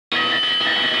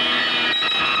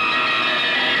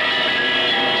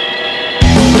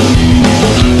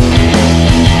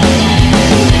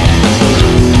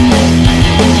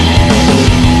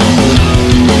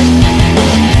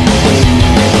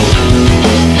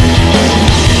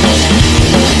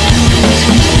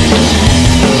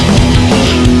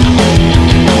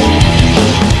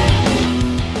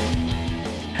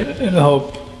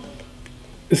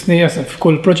Isni jasab,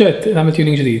 f'kull proġett nagħmel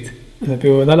tuning ġdid.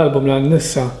 Dal-album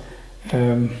l-nissa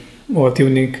huwa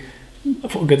tuning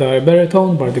fuq gitar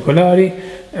baritone partikolari,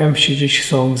 hemm xi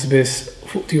songs biss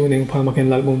fuq tuning bħalma kien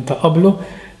l-album ta' qablu.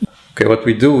 Okay, what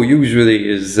we do usually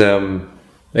is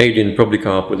Adrian probably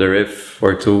come up with a riff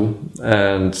or two,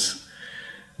 and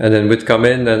then we'd come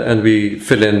in and we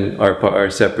fill in our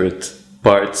separate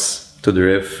parts to the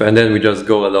riff, and then we just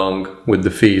go along with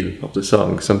the feel of the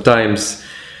song. Sometimes,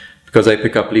 because I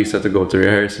pick up Lisa to go to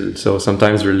rehearsal, so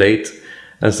sometimes we're late,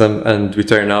 and we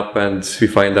turn up and we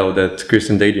find out that Chris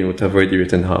and Adrian would have already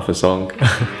written half a song.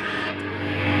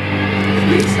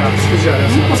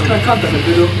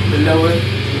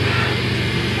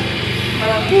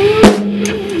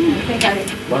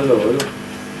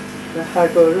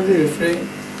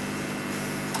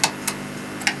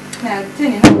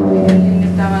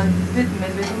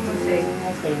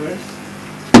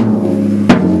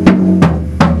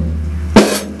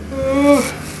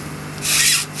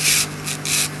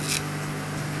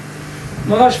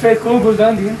 Ma nafx fejn tkun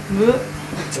buldan din.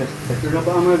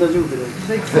 Raba għamar da ġubi.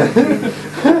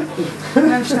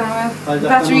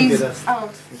 Batteries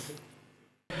out.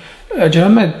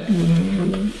 Ġeneralment,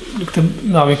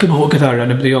 kien fuq gitarra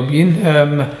nibdejhom jien,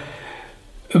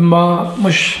 imma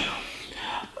mhux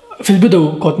fil-bidu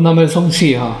kont nagħmel song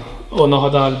sieħa u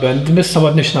naħodha għall-band, issa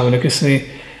m'għadniex nagħmel isni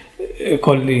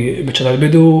kolli biċċa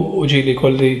tal-bidu u ġieli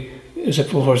kolli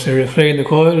forsi refrain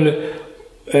ukoll,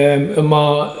 imma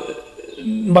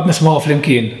mbagħad nisma'ha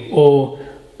flimkien u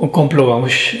nkompluha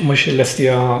mhux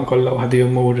l-estija kollha waħdi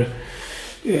mmur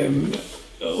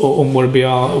u mmur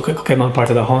biha u kemm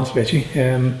parti tagħhom speċi.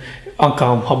 Anke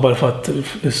mħabba l-fatt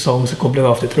is-songs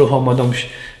ikkomplikaw ftit ruħhom m'għadhomx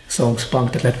songs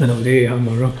punk ta' 3 minuti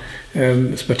ħammorru.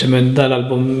 Speċjalment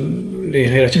dal-album li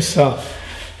ħireġ issa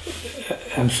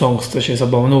hemm songs ta' xi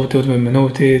 7 minuti u 8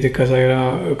 minuti dikka żgħira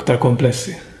iktar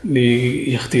komplessi li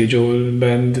jeħtieġu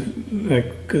l-band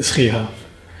hekk sħiħa.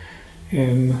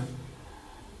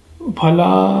 Bħala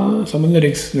some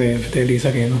lyrics f'dej Lisa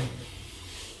kienu.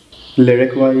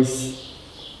 Lyric-wise?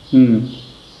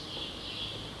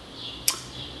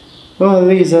 Well,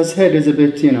 Lisa's head is a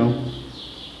bit, you know,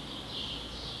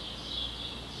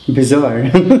 bizarre.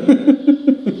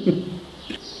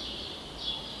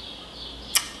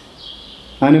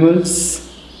 Animals,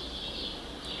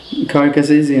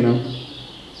 carcasses, you know,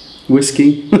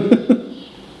 whiskey,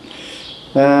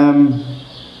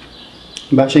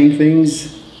 bashing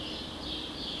things.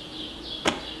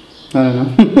 I don't know.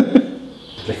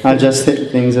 I'll just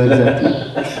hit things exactly.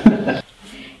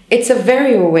 It's a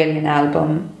very Orwellian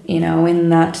album, you know, in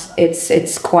that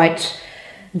it's quite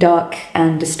dark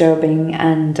and disturbing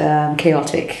and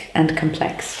chaotic and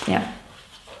complex. Yeah,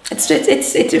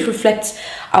 it reflects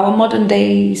our modern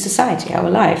day society, our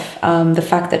life, the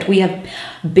fact that we have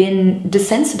been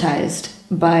desensitized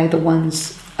by the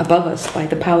ones above us, by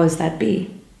the powers that be.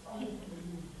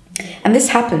 And this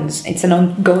happens, it's an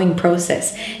ongoing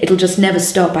process. It'll just never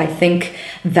stop. I think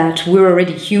that we're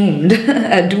already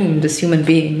doomed as human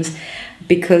beings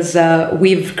because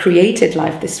we've created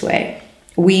life this way.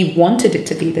 We wanted it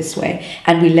to be this way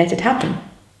and we let it happen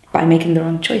by making the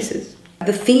wrong choices.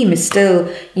 The theme is still,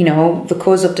 you know, the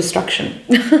cause of destruction.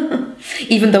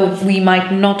 Even though we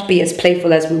might not be as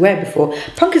playful as we were before,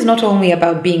 punk is not only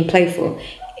about being playful,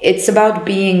 it's about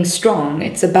being strong,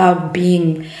 it's about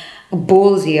being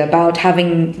ballsy, about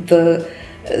having the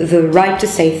right to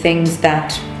say things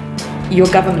that your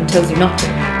government tells you not to.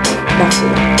 That's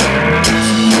all.